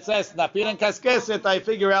 Now that it says snapir and kaskeset, I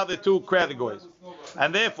figure out the two categories.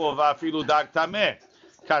 And therefore, vafilu dag tameh.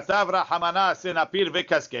 Katav rahamana snapir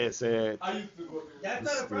vekaskeset.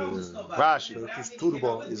 Rashi. Turkish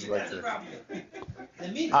turbo is like that.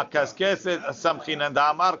 Kaskeset samchin and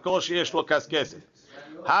amar kol sheyesh lo kaskeset.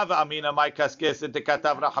 Hava amina my kaskeset de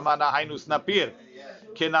katav rahamana hainu snapir.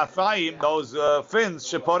 Kenafayim, those fins,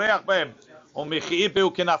 sheporeach behem.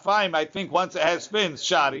 I think once it has fins,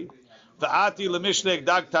 shari. V'ati lemishlek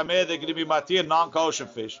dag tameh, they're going to be matir, non-kosher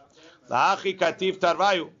fish. L'hachi kativ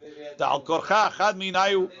tarvayu. Ta'al korcha chad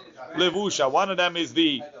minayu levusha. One of them is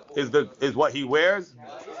what he wears.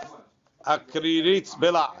 Akriritz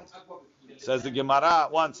bela'az. Says the Gemara.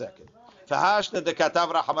 1 second. Fahashta de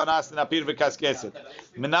katav rachamanas napir v'kaskeset.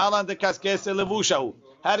 Minalan de kaskeset levushahu.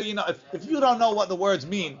 How do you know? If you don't know what the words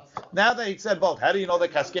mean, now that he said both, how do you know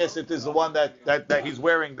that kaskeset is the one that he's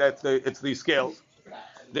wearing? It's the scales.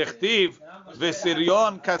 Dechtiv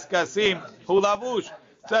v'siryon kaskasim hu lavush.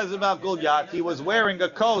 Says about Goliath, he was wearing a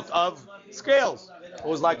coat of scales. It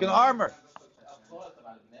was like an armor.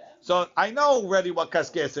 So I know already what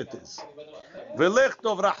kaskeset is.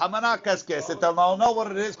 V'lichtov rahamana kaskeset. I'll know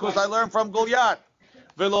what it is because I learned from Goliath.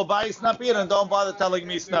 V'lo bai snapir, and don't bother telling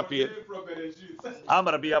me snapir.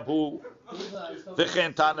 Amar Rabbi Abu,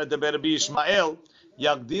 v'chen tana de Rabbi Ishmael,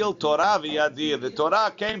 yagdil Torah v'yadir. The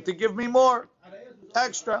Torah came to give me more,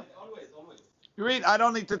 extra. You read, I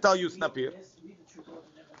don't need to tell you snapir.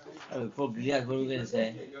 For Goliath, what are we going to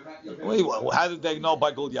say? Wait, how did they know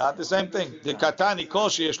by Goliath? The same thing. The katani kol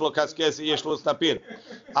sheyesh lo kaskeset yesh lo snapir.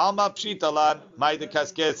 Alma pshitalan may de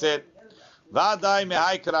kaskeset. V'adai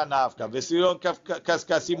mehaykra nafka. V'sirion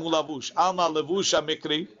kaskasim ulavush. Alma levusha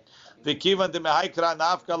mikri. V'kivan de mehaykra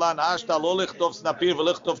nafka lan hashta lo lichtov snapir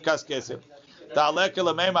v'lichtov kaskeset. Ta'alek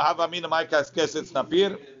elemema havamina may kaskeset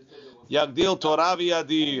snapir. Yagdil Torah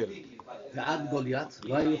v'yadir.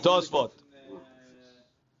 Tosfot.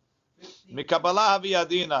 Mikabala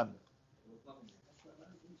v'yadinan.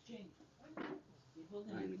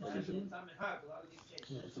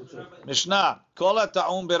 Mishnah. Kol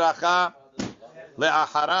ta'um beracha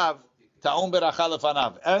le'acharav ta'um beracha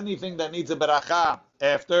lefanav. Anything that needs a beracha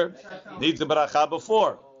after needs a beracha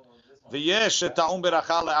before. V'yesh ta'um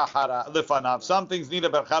beracha lefanav. Some things need a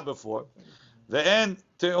beracha before. Ve'en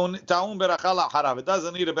ta'um beracha le'acharav. It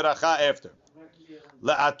doesn't need a beracha after.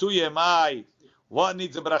 Le'atuye mai. What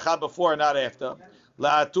needs a beracha before, not after?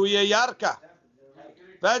 La'atuye yarka.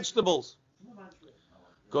 Vegetables.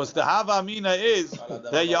 Because the hava amina is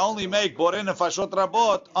that you only make boren nefashot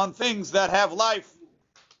rabot on things that have life.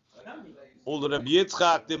 Ul Rabbi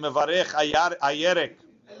Yitzchak de mevarech ayerek.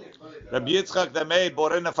 Rabbi Yitzchak that made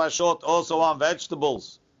boren nefashot also on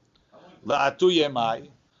vegetables. La'atuye mai.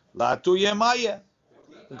 La'atuye maya.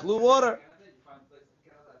 Include water.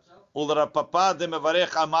 Ul Rabbi Papa de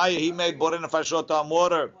mevarech amaya. He made boren nefashot on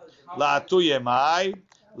water. La'atuye mai.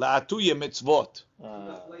 La'atuye mitzvot.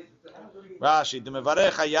 Rashi, the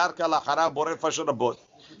mevarech hayarka lacharav borei nefashot rabot.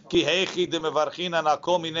 Ki heichi de mevarchina na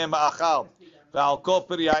kol minei ma'achal ve'al kol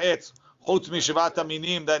peri ha'etz chutz mishavat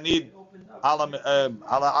aminim that need ala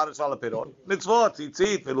aretz ala perot. Mitzvot,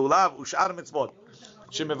 tzitzit, ve'lulav, u'shar mitzvot.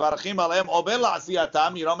 Shemevarchim alehem ober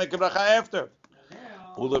la'asiyatam, you don't make a bracha after.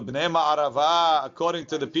 U'lebnei ma'arava, according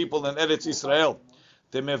to the people in Eretz Israel,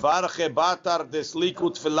 the mevarche batar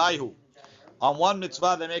deslikut v'layhu. On one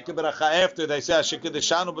mitzvah, they make a beracha after. They say,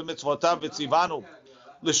 Ashikadeshanu b'mitzvotav v'tzivanu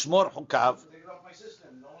l'shmor chukav.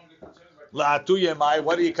 La'atuye mai,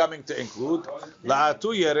 what are you coming to include?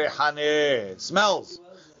 La'atuye rehane, smells.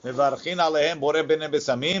 Mevarchin alehem boreh b'nei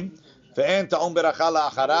besamim, ve'en ta'um beracha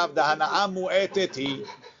la'acharav, the hana'a mu'etet hi.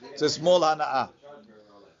 It's a small hana'a.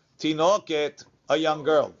 Tinoket, a young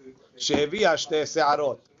girl. Sheheviya shte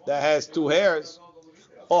se'arot, that has 2 hairs.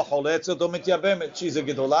 O choletzet o mityabemet. She's a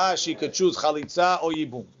gedolah, she could choose chalitza or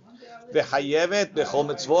yibum. Ve'chayevet b'chol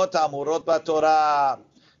mitzvot ha'amurot ba'torah.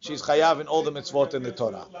 She's chayav in all the mitzvot in the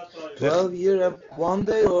Torah. 12 year and 1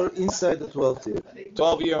 day, or inside the 12th year?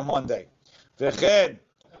 12 year and 1 day. V'chen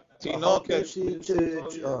tinoket.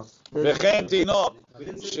 V'chen tinok.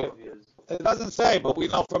 It doesn't say, but we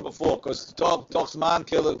know from before, because talks man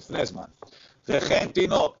kill fnezman. V'chen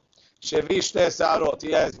tinok. Shevi shte se'arot.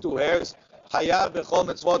 He has 2 hairs. Chayav b'chol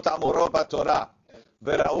mitzvot ha'amurot ba'torah.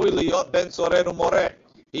 V'ra'ui liyot ben sorer u'moreh.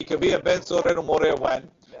 He could be a ben sorer u'moreh when?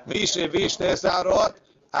 Mi shevi shte se'arot.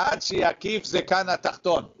 Ad shiakif zekan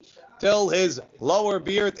atachton, till his lower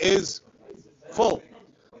beard is full.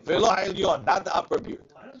 Velo ha'elyon, not the upper beard.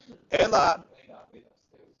 Ela,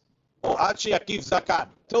 or ad shiakif zakan,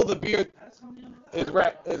 till the beard is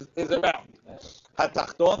around.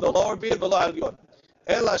 Atachton, the lower beard, velo ha'elyon.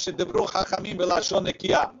 Ela shedibru chachamim b'lashon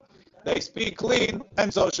nekiya. They speak clean,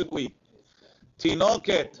 and so should we.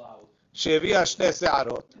 Tinoket sheviya shte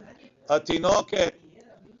se'arot. A tinoket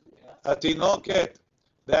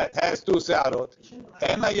that has 2 se'arot.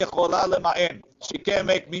 Ena yechola lema'en. She can't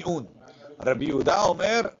make mi'un. Rabbi Yehuda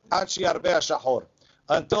omer, ad shiarbe ha'shachor.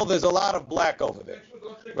 Until there's a lot of black over there.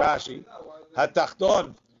 Rashi,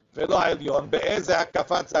 hatachton velo ha'elyon, be'eze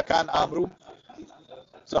hakafat zakan amru.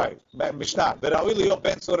 Sorry, Mishnah. V'ra'ui liyot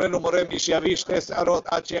ben sorer u'moreh mishavi shte se'arot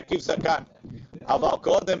ad shiakif zakan. Aval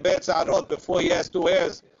kodem bet se'arot, before he has 2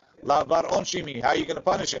 hairs, la'var onshimi. How are you going to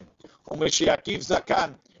punish him? U'mishiakif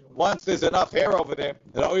zakan. Once there's enough hair over there,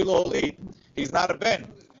 he's not a ben.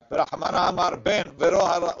 Not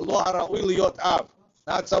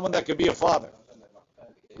someone that can be a father.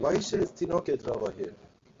 Why is it tinoket, Rabbi, here?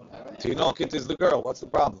 Tinoket is the girl. What's the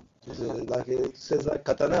problem? It says like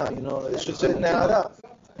katana, it should say ne'ara.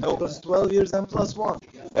 No. Because 12 years and plus 1.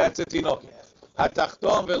 That's a tinoket.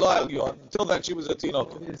 Hatachton velo ha'elyon. Until then she was a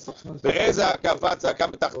tinoket. Be'eze ha'kafat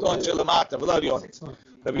zakam b'tachton shelemata velo ha'elyon.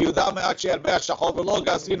 Rabbi Yehuda me'at she'arbe ha'shachor velo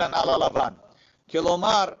gasinan ala lavan.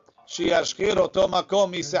 Kilomar she'yashchir oto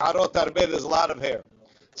makom mi'se'arot harbe. There's a lot of hair.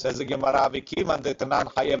 Says the Gemara, v'kivan detanan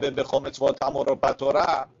chayeve b'chol mitzvot ha'amurot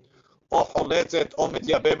ba'torah o choletzet o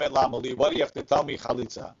mityabemet lamoli. What do you have to tell me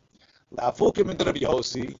chalitza? La'afukim min Rabbi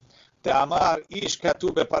Yossi te'amar ish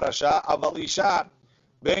katuv beparasha aval isha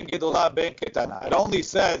ben gedolah ben ketana. It only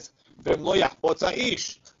says v'im lo yachpotz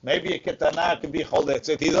haish. Maybe a ketana could be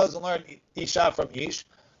choletzet. He doesn't learn isha from ish.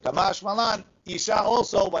 Kamash malan, isha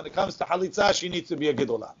also, when it comes to halitza, she needs to be a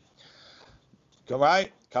gedolah.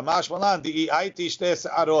 Right? Kamash malan, di aiti shte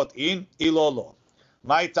se'arot in ilolo.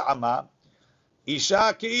 Mai ta'ama,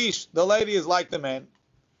 isha ki-ish. The lady is like the man.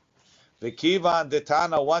 V'kivan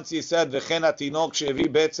detana, once he said, v'chen atinok shevi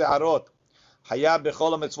bet se'arot, haya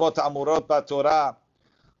b'chol ha'mitzvot ha'amurot ba'torah.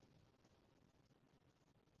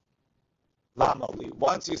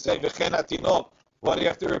 Once you say v'chen atinok, why do you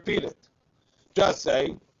have to repeat it? Just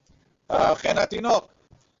say v'chen atinok.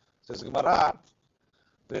 Says Gemara,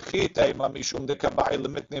 v'chitei ma mishum dekabai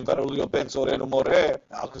lemitnim varulio ben sorer u'moreh.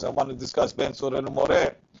 Because I want to discuss ben sorer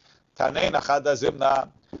u'moreh. Tanein achad azimna.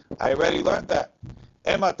 I already learned that.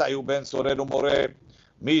 Ema tayu ben sorer u'moreh.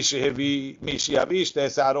 Mi shehavi shte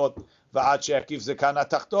se'arot v'ad she'akif zekan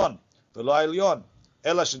atachton v'lo ha'elyon.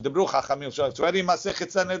 Ela shedibru chachamim. So it's already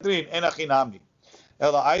Masechet Sanhedrin. En achinami.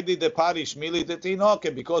 Ela aidi de parish mili de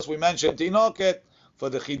tinoket, because we mentioned tinoket for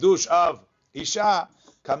the chidush of isha.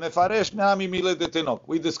 Kamefaresh nami mili de tinok.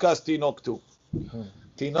 We discussed tinok too.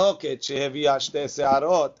 Tinoket sheheviya shte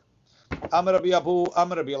se'arot. Amar Rabbi Abu,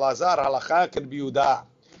 Amar Rabbi Elazar, halacha can be Yehuda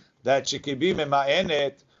that she can be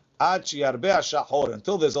mema'enet ad sheyarbe ha'shachor,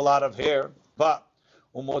 until there's a lot of hair. But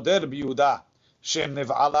umoder Rabbi Yehuda. When does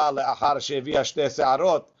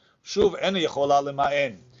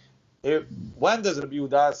Rabbi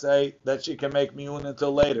Yehuda say that she can make miyun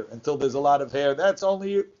until later, until there's a lot of hair? That's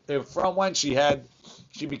only from when she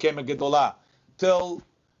became a gedolah till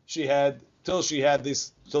she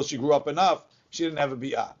grew up enough. She didn't have a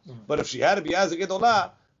bi'ah. But if she had a bi'ah as a gedolah,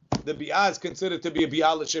 the bi'ah is considered to be a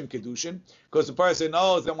bi'ah l'shem kedushin, because the person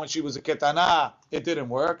knows that when she was a ketana, it didn't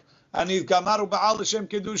work, and he's gamaru ba'al l'shem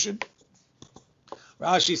kedushin.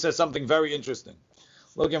 Rashi says something very interesting.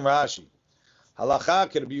 Look in Rashi.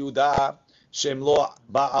 Halacha Rabbi Yehuda shem lo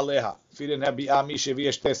ba'aleha. If he didn't have bi'ah mi shevi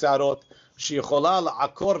shte se'arot שיכולה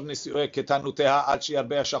לעקור נישואי קטנותיה עד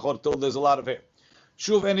שירבה השחור till there's a lot of hair.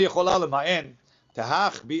 שוב אין יכולה למען,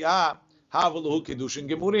 תהך ביאה, אבל הוא קידושין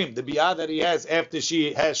גמורים. The ביאה that he has after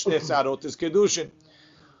she has שתי שערות is קידושין.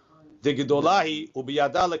 דגדולה היא,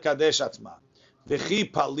 ובידה לקדש עצמה. וכי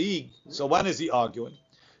פליג, so when is he arguing?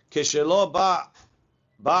 כשלא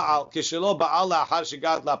בעל לאחר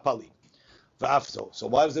שגדלה פליג. ואף so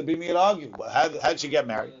why does Rabbi Meir argue? How did she get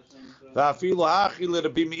married? ואפילו הכי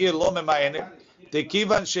לרבי מאיר לא ממיינת,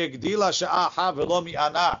 דכיוון שהגדילה שעה אחת ולא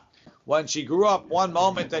מענה. When she grew up one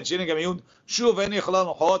moment and she didn't get married, שוב אין יכולה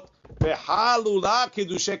למחות, וחלולה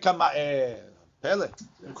קידושי כמאר. פלא.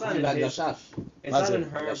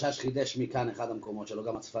 הגשש חידש מכאן אחד המקומות שלו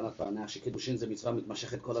גם הצפנת פענח, שקידושין זה מצווה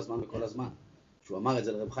מתמשכת כל הזמן וכל הזמן. שהוא אמר את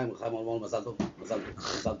זה לרב חיים, חיים אמר לו מזל טוב, מזל טוב,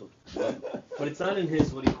 מזל טוב. But it's not in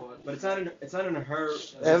his, what do you call it? But it's not in her,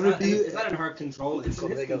 it's not in her control, it's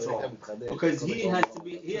in his control. Because he has to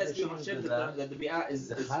be Hashem that the bi'ah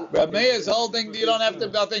is... Rabbi Meir is holding, you don't have to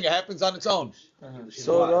think, it happens on its own.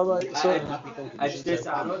 So Rabbi,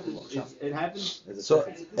 it happens? so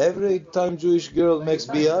every time Jewish girl makes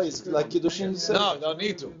biyah, it's like kiddushin. No, don't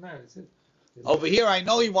need to. Over here, I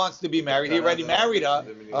know he wants to be married. He already married her,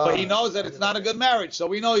 but he knows that it's not a good marriage, so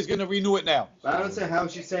we know he's going to renew it now. But I don't say how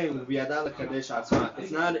she's saying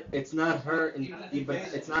it's not her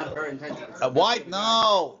intention. Why?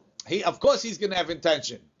 No. Of course he's going to have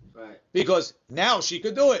intention. Right. Because now she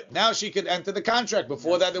could do it. Now she could enter the contract.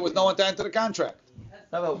 Before that, there was no one to enter the contract.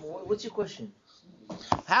 What's your question?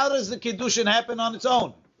 How does the kiddushin happen on its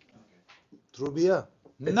own? Through biyah.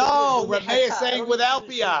 No, Reb Meir is saying without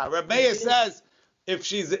biyah. Reb Meir says if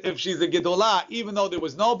she's a gedolah, even though there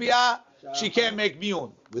was no biyah, she can't make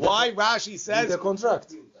miyun. Why? Rashi says with the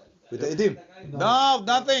contract, with the edim. No,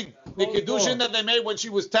 nothing. The kiddushin that they made when she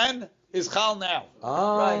was 10 is chal now.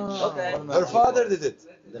 Right. Okay. Her father did it.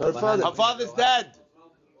 Her father's dead.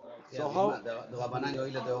 So how?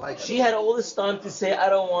 She had all this time to say I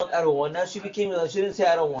don't want. Now she became. She didn't say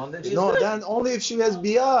I don't want. Then she's no. good. Then only if she has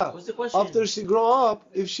biyah. What's the question? After she grow up,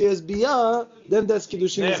 if she has biyah, then that's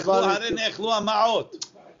kiddushin is valid.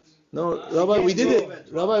 No, Rabbi, we did it.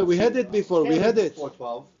 Rabbi, we had it before. We had it. Before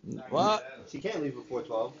 12. What? She can't leave before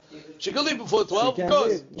 12. She can leave before 12, of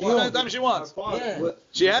course. Anytime she wants. Yeah.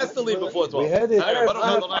 She has to leave before 12. We had it. Rabbi,